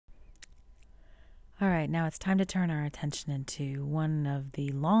All right, now it's time to turn our attention into one of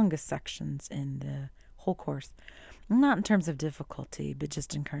the longest sections in the whole course. Not in terms of difficulty, but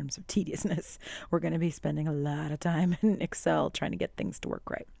just in terms of tediousness. We're going to be spending a lot of time in Excel trying to get things to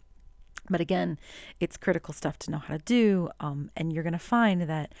work right. But again, it's critical stuff to know how to do. And you're going to find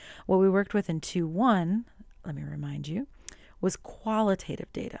that what we worked with in 2.1, let me remind you, was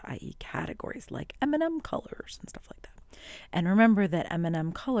qualitative data, i.e. categories like M&M colors and stuff like that. And remember that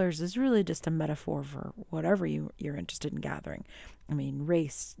M&M colors is really just a metaphor for whatever you're interested in gathering. I mean,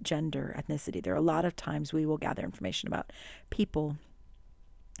 race, gender, ethnicity. There are a lot of times we will gather information about people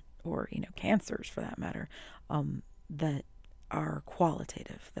or, cancers for that matter, that are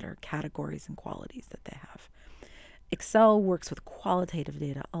qualitative, that are categories and qualities that they have. Excel works with qualitative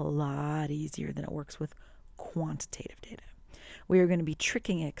data a lot easier than it works with quantitative data. We are going to be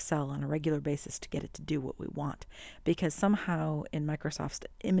tricking Excel on a regular basis to get it to do what we want, because somehow in Microsoft's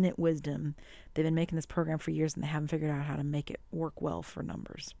imminent wisdom, they've been making this program for years and they haven't figured out how to make it work well for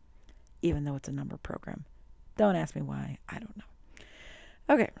numbers, even though it's a number program. Don't ask me why. I don't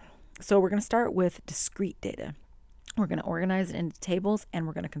know. Okay, so we're going to start with discrete data. We're going to organize it into tables and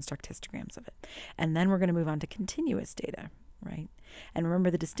we're going to construct histograms of it. And then we're going to move on to continuous data, right? And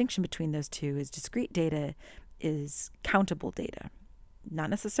remember, the distinction between those two is discrete data is countable data, not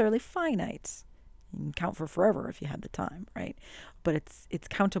necessarily finite. You can count for forever if you had the time, right? But it's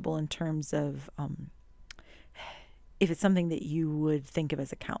countable in terms of if it's something that you would think of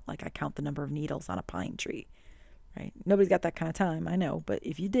as a count, like I count the number of needles on a pine tree, right? Nobody's got that kind of time, I know, but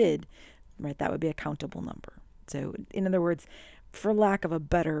if you did, right, that would be a countable number. So in other words, for lack of a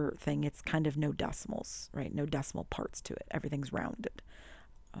better thing, it's kind of no decimals, right? No decimal parts to it. Everything's rounded.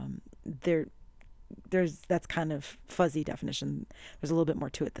 That's kind of fuzzy definition. There's a little bit more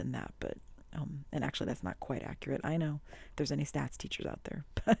to it than that, but and actually that's not quite accurate. I know if there's any stats teachers out there,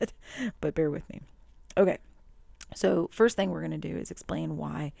 but bear with me. Okay, so first thing we're going to do is explain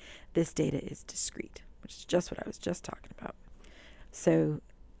why this data is discrete, which is just what I was just talking about. So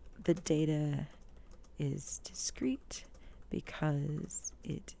the data is discrete because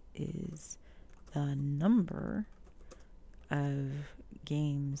it is the number of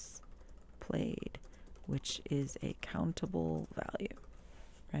games played, which is a countable value,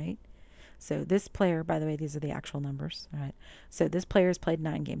 right? So this player, by the way, these are the actual numbers, right? So this player's played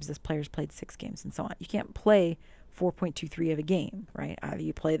 9 games, this player's played 6 games, and so on. You can't play 4.23 of a game, right? Either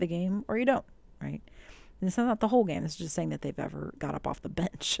you play the game or you don't, right? And this is not the whole game. This is just saying that they've ever got up off the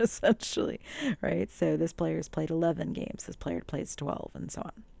bench, essentially, right? So this player's played 11 games, this player plays 12, and so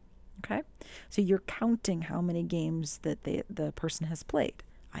on. Okay? So you're counting how many games that the person has played,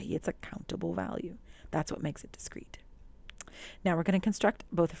 i.e. it's a countable value. That's what makes it discrete. Now we're going to construct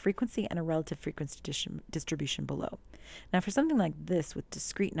both a frequency and a relative frequency distribution below. Now for something like this with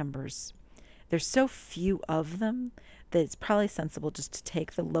discrete numbers, there's so few of them that it's probably sensible just to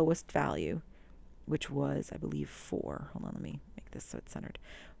take the lowest value, which was, I believe, 4. Hold on, let me make this so it's centered.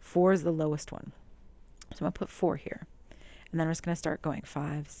 4 is the lowest one. So I'm going to put 4 here. And then I'm just going to start going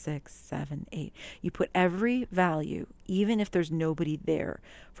 5, 6, 7, 8. You put every value, even if there's nobody there,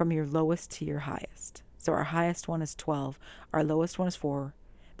 from your lowest to your highest. So our highest one is 12. Our lowest one is 4.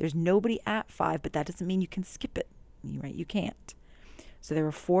 There's nobody at 5, but that doesn't mean you can skip it, right? You can't. So there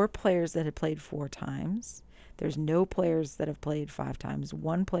were 4 players that had played 4 times. There's no players that have played 5 times.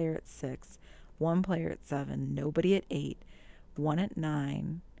 1 player at 6. 1 player at 7. Nobody at 8. 1 at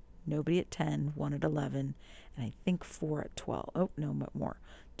 9. Nobody at 10. 1 at 11. And I think 4 at 12. Oh, no, but more.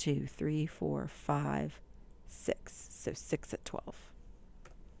 2, 3, 4, 5, 6. So 6 at 12.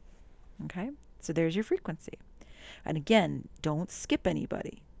 Okay? So there's your frequency. And again, don't skip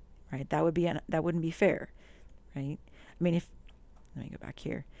anybody, right? That wouldn't be fair, right? I mean, let me go back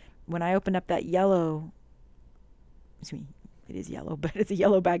here. When I opened up that yellow, excuse me, it is yellow, but it's a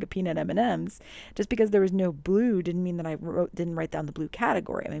yellow bag of peanut M&Ms. Just because there was no blue didn't mean that I didn't write down the blue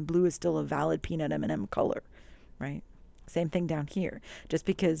category. I mean, blue is still a valid peanut M&M color, right? Same thing down here. Just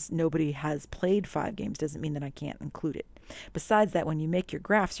because nobody has played 5 games doesn't mean that I can't include it. Besides that, when you make your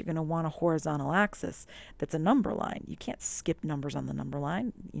graphs, you're going to want a horizontal axis that's a number line. You can't skip numbers on the number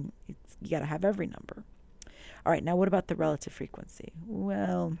line. You got to have every number. All right, now what about the relative frequency?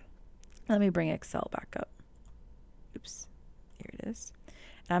 Well, let me bring Excel back up. Oops, here it is.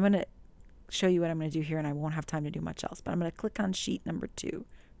 And I'm going to show you what I'm going to do here, and I won't have time to do much else. But I'm going to click on sheet number 2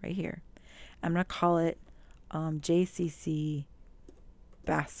 right here. I'm going to call it JCC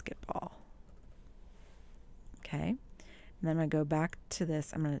basketball. Okay. And then I'm going to go back to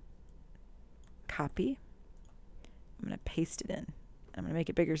this. I'm going to copy. I'm going to paste it in. I'm going to make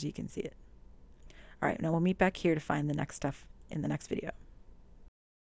it bigger so you can see it. All right, now we'll meet back here to find the next stuff in the next video.